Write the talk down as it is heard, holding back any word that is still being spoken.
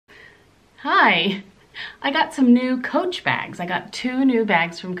Hi, I got some new Coach bags. I got 2 new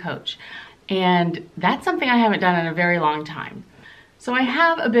bags from Coach, and that's something I haven't done in a very long time. So I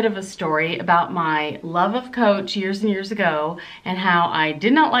have a bit of a story about my love of Coach years and years ago and how I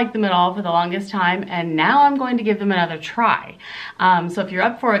did not like them at all for the longest time, and now I'm going to give them another try. So if you're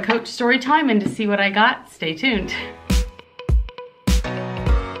up for a Coach story time and to see what I got, stay tuned.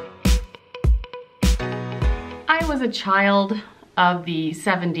 I was a child of the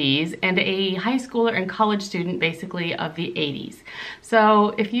 70s and a high schooler and college student basically of the 80s.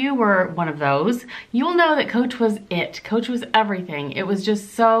 So if you were one of those, you'll know that Coach was it. Coach was everything. It was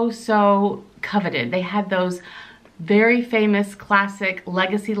just so coveted. They had those very famous classic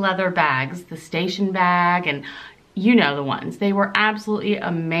legacy leather bags, the station bag, and you know the ones. They were absolutely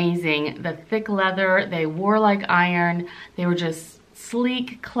amazing. The thick leather, they wore like iron. They were just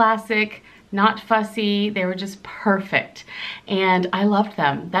sleek, classic, not fussy. They were just perfect. And I loved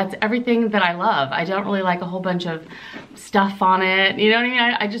them. That's everything that I love. I don't really like a whole bunch of stuff on it. You know what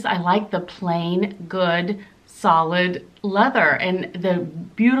I mean? I like the plain, good, solid leather, and the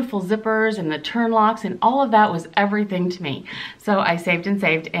beautiful zippers and the turn locks, and all of that was everything to me. So I saved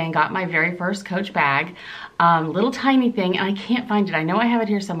and got my very first Coach bag. Little tiny thing, and I can't find it. I know I have it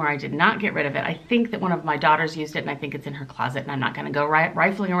here somewhere. I did not get rid of it. I think that one of my daughters used it, and I think it's in her closet, and I'm not gonna go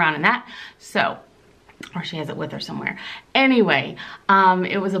rifling around in that. So, or she has it with her somewhere. Anyway,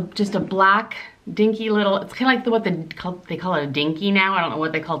 it was just a black dinky little, it's kind of like what they call it a dinky now. I don't know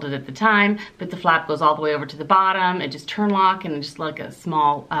what they called it at the time, but the flap goes all the way over to the bottom. It just turn lock and just like a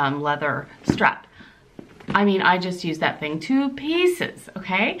small leather strap. I mean, I just used that thing to pieces,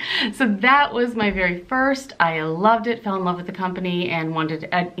 okay? So that was my very first. I loved it, fell in love with the company, and wanted,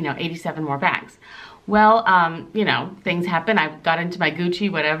 87 more bags. Well, things happen. I got into my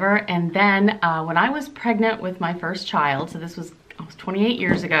Gucci, whatever, and then when I was pregnant with my first child, so this was almost 28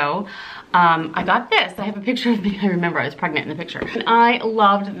 years ago, I got this. I have a picture of me. I remember I was pregnant in the picture. And I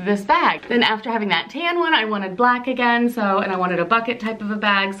loved this bag. Then after having that tan one, I wanted black again, and I wanted a bucket type of a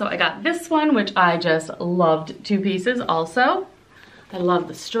bag, so I got this one, which I just loved to pieces also. I love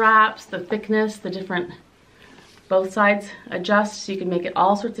the straps, the thickness, the different, both sides adjust so you can make it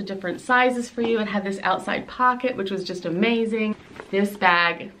all sorts of different sizes for you. It had this outside pocket, which was just amazing. This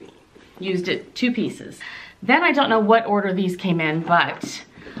bag, used it 2 pieces. Then I don't know what order these came in, but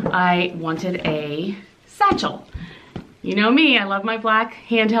I wanted a satchel. You know me, I love my black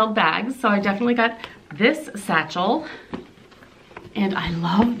handheld bags, so I definitely got this satchel. And I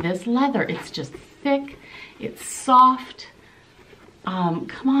love this leather. It's just thick, it's soft.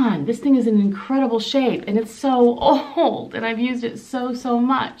 Come on, this thing is in incredible shape, and it's so old, and I've used it so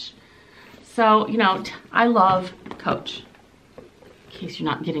much. So, I love Coach, in case you're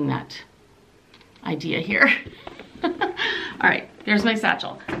not getting that idea here. All right, there's my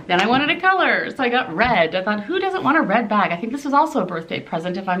satchel. Then I wanted a color, so I got red. I thought, who doesn't want a red bag? I think this was also a birthday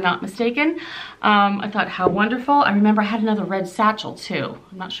present, if I'm not mistaken. I thought, how wonderful. I remember I had another red satchel too.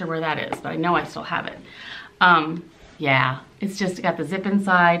 I'm not sure where that is, but I know I still have it. Yeah, it's just got the zip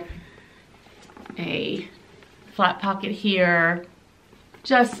inside, a flat pocket here,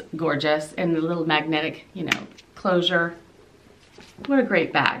 just gorgeous, and the little magnetic, closure. What a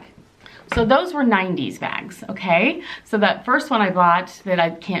great bag. So those were 90s bags, okay? So that first one I bought that I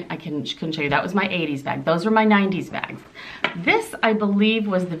couldn't show you, that was my 80s bag. Those were my 90s bags. This, I believe,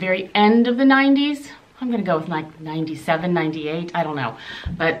 was the very end of the 90s. I'm gonna go with like 97, 98, I don't know.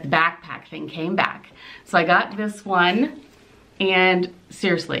 But the backpack thing came back. So I got this one, and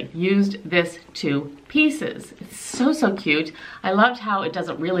seriously, used this to pieces. It's so cute. I loved how it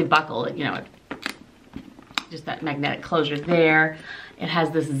doesn't really buckle, just that magnetic closure there. It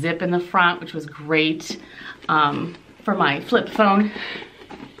has this zip in the front, which was great for my flip phone.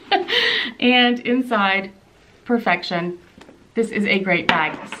 And inside, perfection. This is a great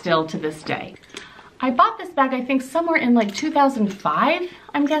bag still to this day. I bought this bag, I think, somewhere in like 2005,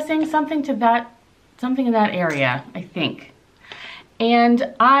 I'm guessing, something in that area, I think.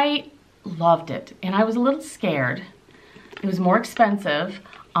 And I loved it, and I was a little scared. It was more expensive.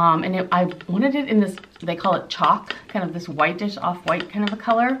 And I wanted it in this, they call it chalk, kind of this whitish, off-white kind of a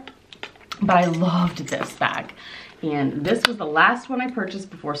color. But I loved this bag. And this was the last one I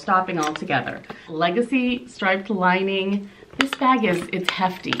purchased before stopping altogether. Legacy striped lining. This bag it's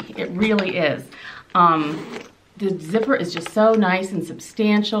hefty. It really is. The zipper is just so nice and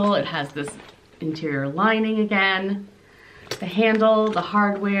substantial. It has this interior lining again. The handle, the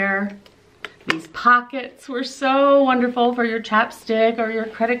hardware. These pockets were so wonderful for your chapstick or your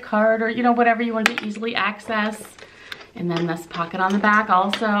credit card or, whatever you want to easily access. And then this pocket on the back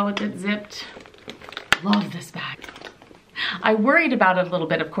also with it zipped. Love this bag. I worried about it a little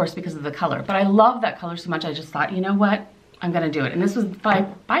bit, of course, because of the color, but I love that color so much, I just thought, you know what? I'm gonna do it. And this was by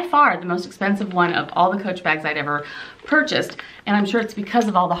far the most expensive one of all the Coach bags I'd ever purchased. And I'm sure it's because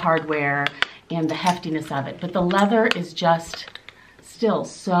of all the hardware and the heftiness of it. But the leather is just still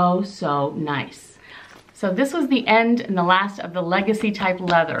so, so nice. So this was the end and the last of the legacy type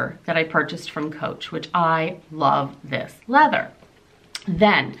leather that I purchased from Coach, which I love this leather.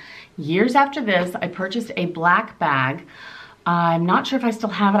 Then, years after this, I purchased a black bag. I'm not sure if I still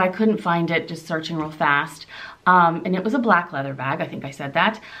have it. I couldn't find it, just searching real fast. And it was a black leather bag. I think I said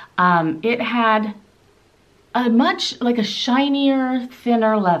that. It had a much, like a shinier,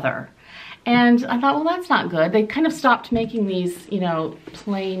 thinner leather. And I thought, well, that's not good. They kind of stopped making these, you know,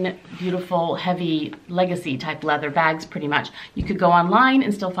 plain, beautiful, heavy legacy type leather bags pretty much. You could go online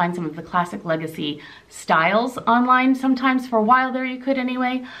and still find some of the classic legacy styles online. Sometimes for a while there you could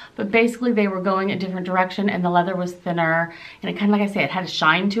anyway, but basically they were going a different direction and the leather was thinner and it kind of, like I say, it had a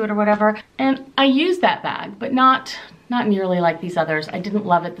shine to it or whatever. And I used that bag, but not nearly like these others. I didn't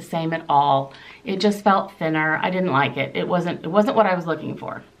love it the same at all. It just felt thinner. I didn't like it. It wasn't what I was looking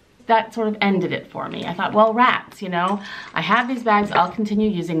for. That sort of ended it for me. I thought, well, rats, you know, I have these bags, I'll continue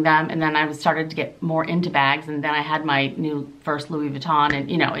using them. And then I started to get more into bags, and then I had my new first Louis Vuitton, and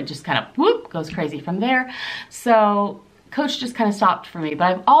you know, it just kind of whoop, goes crazy from there. So Coach just kind of stopped for me, but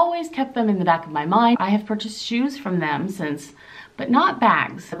I've always kept them in the back of my mind. I have purchased shoes from them since, but not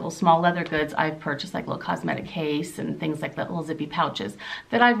bags. Little small leather goods I've purchased, like little cosmetic case and things like that, little zippy pouches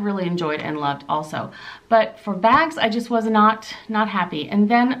that I've really enjoyed and loved also. But for bags, I just was not happy. And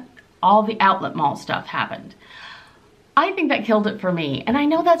then all the outlet mall stuff happened. I think that killed it for me. And I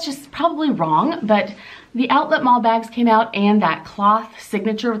know that's just probably wrong, but the outlet mall bags came out and that cloth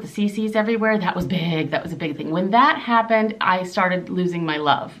signature with the CCs everywhere, that was big. That was a big thing. When that happened, I started losing my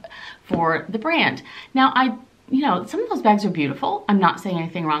love for the brand. Now, you know, some of those bags are beautiful. I'm not saying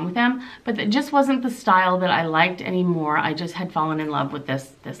anything wrong with them, but it just wasn't the style that I liked anymore. I just had fallen in love with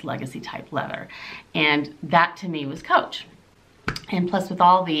this legacy type leather. And that to me was Coach. And plus with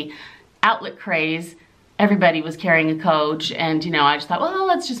all the outlet craze, everybody was carrying a Coach, and you know, I just thought, well,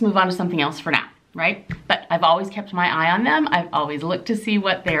 let's just move on to something else for now, right? But I've always kept my eye on them. I've always looked to see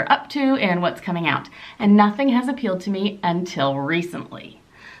what they're up to and what's coming out. And nothing has appealed to me until recently.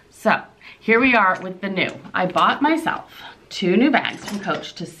 So here we are with the new. I bought myself 2 new bags from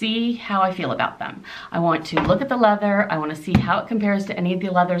Coach to see how I feel about them. I want to look at the leather. I want to see how it compares to any of the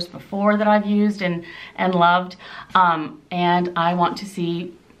leathers before that I've used and loved. And I want to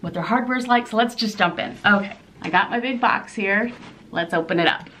see what their hardware is like. So let's just jump in. Okay, I got my big box here. Let's open it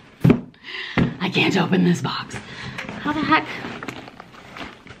up. I can't open this box. How the heck?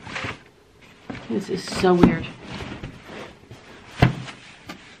 This is so weird.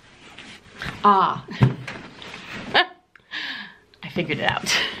 Ah. I figured it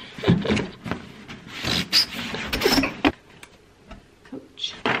out.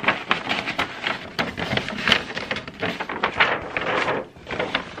 Coach.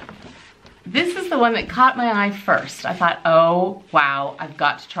 This is the one that caught my eye first. I thought, oh wow, I've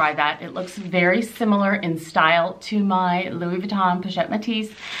got to try that. It looks very similar in style to my Louis Vuitton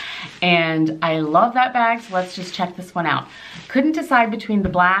Poshmark, and I love that bag, so let's just check this one out. Couldn't decide between the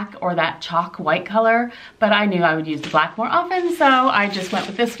black or that chalk white color, but I knew I would use the black more often, so I just went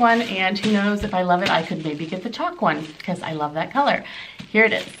with this one, and who knows, if I love it, I could maybe get the chalk one, because I love that color. Here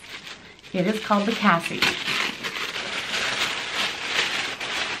it is. It is called the Cassie.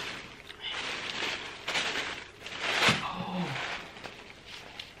 Oh.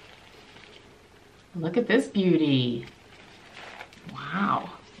 Look at this beauty. Wow.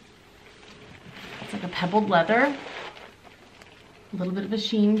 It's like a pebbled leather. A little bit of a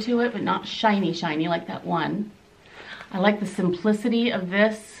sheen to it, but not shiny like that one. I like the simplicity of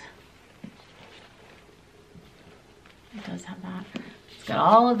this. It does have that. It's got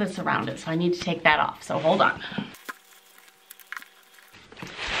all of this around it, so I need to take that off, so hold on.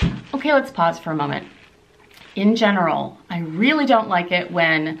 Okay, let's pause for a moment. In general, I really don't like it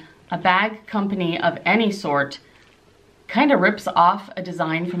when a bag company of any sort kind of rips off a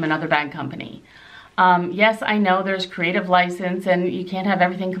design from another bag company. Yes, I know there's creative license and you can't have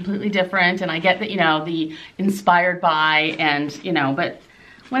everything completely different, and I get that, you know, the inspired by and, you know, but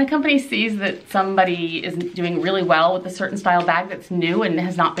when a company sees that somebody is doing really well with a certain style bag that's new and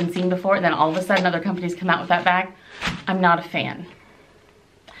has not been seen before, and then all of a sudden other companies come out with that bag, I'm not a fan.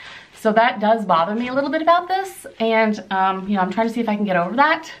 So that does bother me a little bit about this, and you know, I'm trying to see if I can get over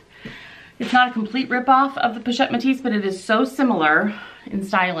that. It's not a complete rip-off of the Poshmark, but it is so similar in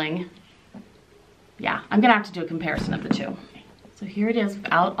styling. Yeah, I'm gonna have to do a comparison of the two. So here it is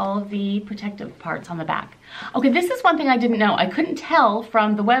without all of the protective parts on the back. Okay, this is one thing I didn't know. I couldn't tell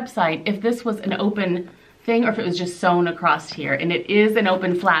from the website if this was an open thing or if it was just sewn across here, and it is an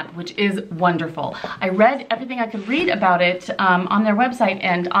open flap, which is wonderful. I read everything I could read about it on their website,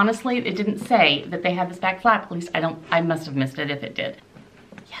 and honestly, it didn't say that they had this back flap. At least I must have missed it if it did.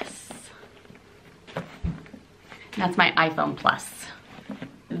 Yes. That's my iPhone Plus.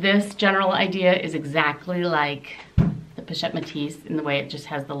 This general idea is exactly like the Poshmark in the way it just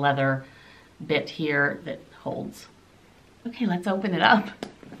has the leather bit here that holds. Okay, let's open it up.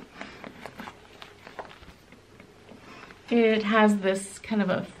 It has this kind of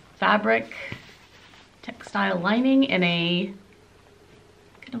a fabric textile lining in a,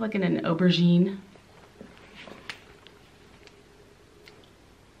 kind of like in an aubergine.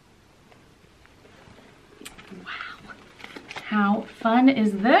 Wow, how fun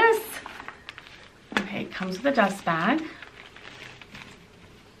is this? Okay, it comes with a dust bag.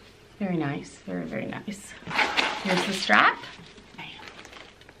 Very nice, very, very nice. Here's the strap.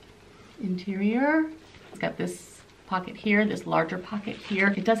 Interior, it's got this pocket here, this larger pocket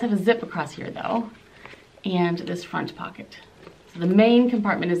here. It does have a zip across here though, and this front pocket. So the main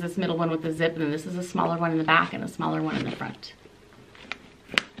compartment is this middle one with the zip, and then this is a smaller one in the back and a smaller one in the front.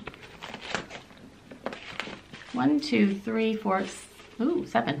 1, 2, 3, 4, ooh,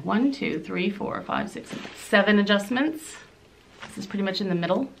 7. 1, 2, 3, 4, 5, 6, 7 adjustments. This is pretty much in the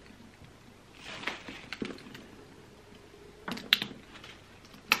middle.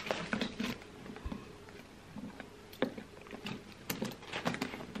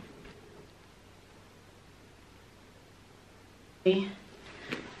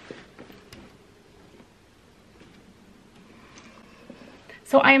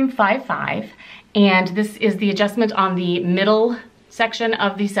 So I am 5'5", and this is the adjustment on the middle section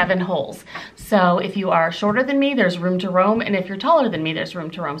of the 7 holes. So if you are shorter than me, there's room to roam, and if you're taller than me, there's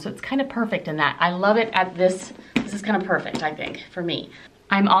room to roam. So it's kind of perfect in that. I love it at this. This is kind of perfect, I think, for me.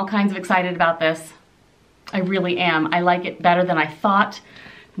 I'm all kinds of excited about this. I really am. I like it better than I thought.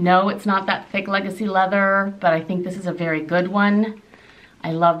 No, it's not that thick legacy leather, but I think this is a very good one.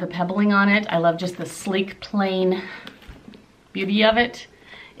 I love the pebbling on it. I love just the sleek, plain beauty of it.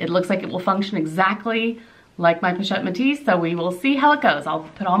 It looks like it will function exactly like my Poshmark, so we will see how it goes. I'll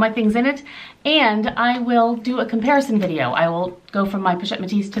put all my things in it, and I will do a comparison video. I will go from my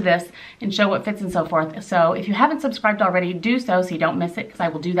Poshmark to this and show what fits and so forth. So if you haven't subscribed already, do so you don't miss it, because I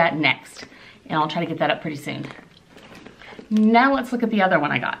will do that next, and I'll try to get that up pretty soon. Now let's look at the other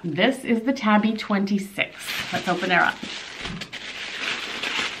one I got. This is the Tabby 26. Let's open her up.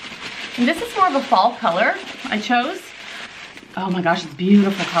 And this is more of a fall color I chose. Oh my gosh, it's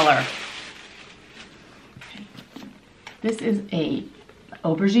beautiful color. Okay. This is a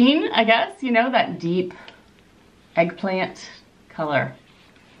aubergine, I guess, you know, that deep eggplant color.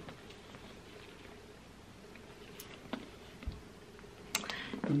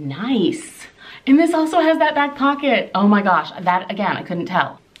 Nice. And this also has that back pocket. Oh my gosh, that again, I couldn't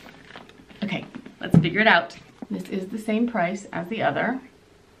tell. Okay, let's figure it out. This is the same price as the other.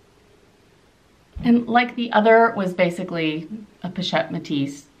 And like the other was basically a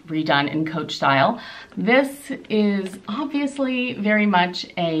Poshmark redone in Coach style, this is obviously very much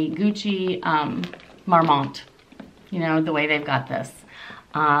a Gucci Marmont, you know, the way they've got this.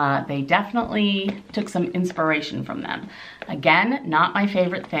 They definitely took some inspiration from them. Again, not my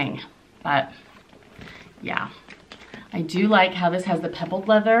favorite thing, but yeah. I do like how this has the pebbled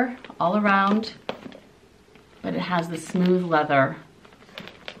leather all around, but it has the smooth leather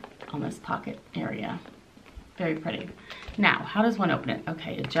on this pocket area. Very pretty. Now, how does one open it?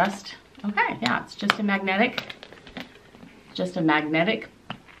 Okay, adjust. Okay, yeah, it's just a magnetic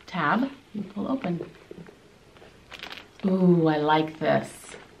tab. You pull open. Ooh, I like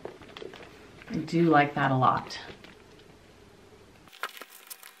this. I do like that a lot.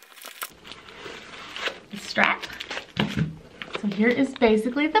 The strap. So here is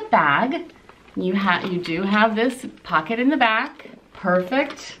basically the bag. You do have this pocket in the back.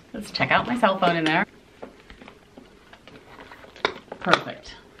 Perfect. Let's check out my cell phone in there.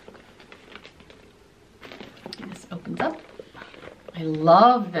 Perfect. This opens up. I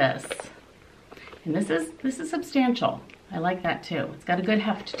love this. And this is substantial. I like that too. It's got a good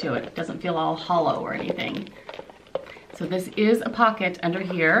heft to it. It doesn't feel all hollow or anything. So this is a pocket under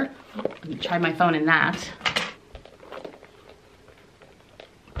here. Let me try my phone in that.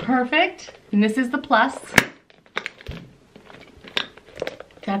 Perfect. And this is the plus.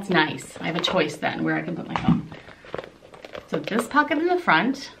 That's nice. I have a choice then where I can put my phone. So this pocket in the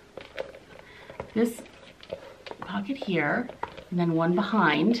front, this pocket here, and then one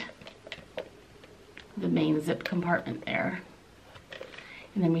behind the main zip compartment there.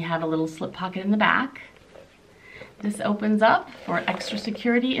 And then we have a little slip pocket in the back. This opens up for extra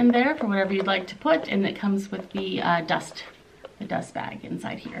security in there for whatever you'd like to put, and it comes with the dust bag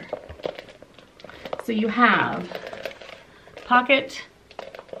inside here. So you have pocket,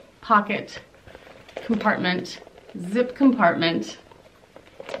 pocket, compartment, zip compartment,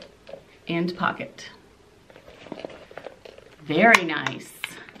 and pocket. Very nice.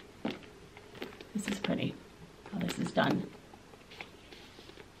 This is pretty, how this is done.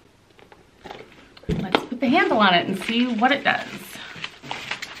 Let's put the handle on it and see what it does.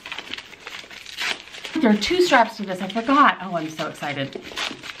 There are 2 straps to this, I forgot. Oh, I'm so excited.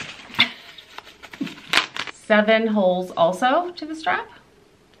 7 holes also to the strap.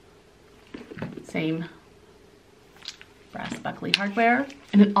 Same brass buckley hardware.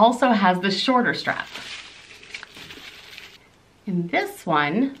 And it also has the shorter strap. And this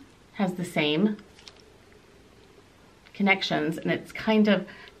one has the same connections, and it's kind of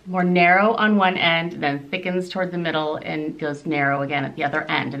more narrow on one end, then thickens toward the middle and goes narrow again at the other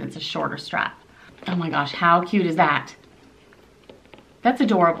end, and it's a shorter strap. Oh my gosh, how cute is that? That's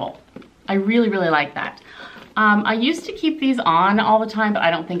adorable. I really, really like that. I used to keep these on all the time, but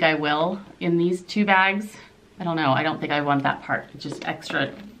I don't think I will in these 2 bags. I don't know, I don't think I want that part. It's just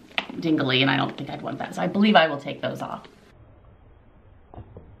extra dingly, and I don't think I'd want that. So I believe I will take those off.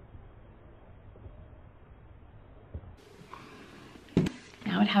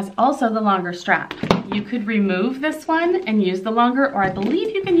 Now it has also the longer strap. You could remove this one and use the longer, or I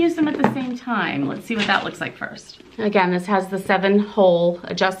believe you can use them at the same time. Let's see what that looks like first. Again, this has the 7-hole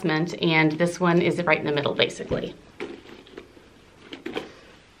adjustment, and this one is right in the middle, basically.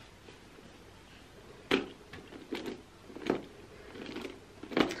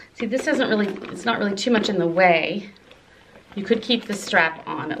 See, this isn't really, it's not really too much in the way. You could keep the strap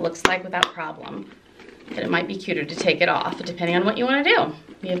on, it looks like, without problem. But it might be cuter to take it off, depending on what you want to do.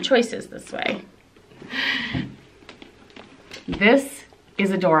 We have choices this way. This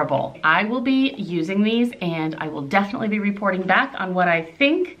is adorable. I will be using these, and I will definitely be reporting back on what I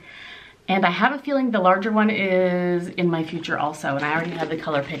think. And I have a feeling the larger one is in my future also, and I already have the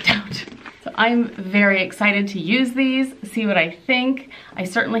color picked out. So I'm very excited to use these, see what I think. I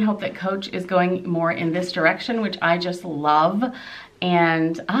certainly hope that Coach is going more in this direction, which I just love.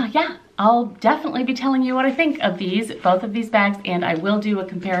 And yeah, I'll definitely be telling you what I think of these, both of these bags, and I will do a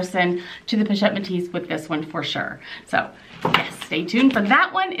comparison to the Poshmark with this one for sure. So yes, stay tuned for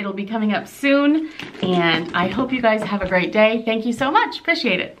that one. It'll be coming up soon, and I hope you guys have a great day. Thank you so much.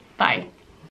 Appreciate it. Bye.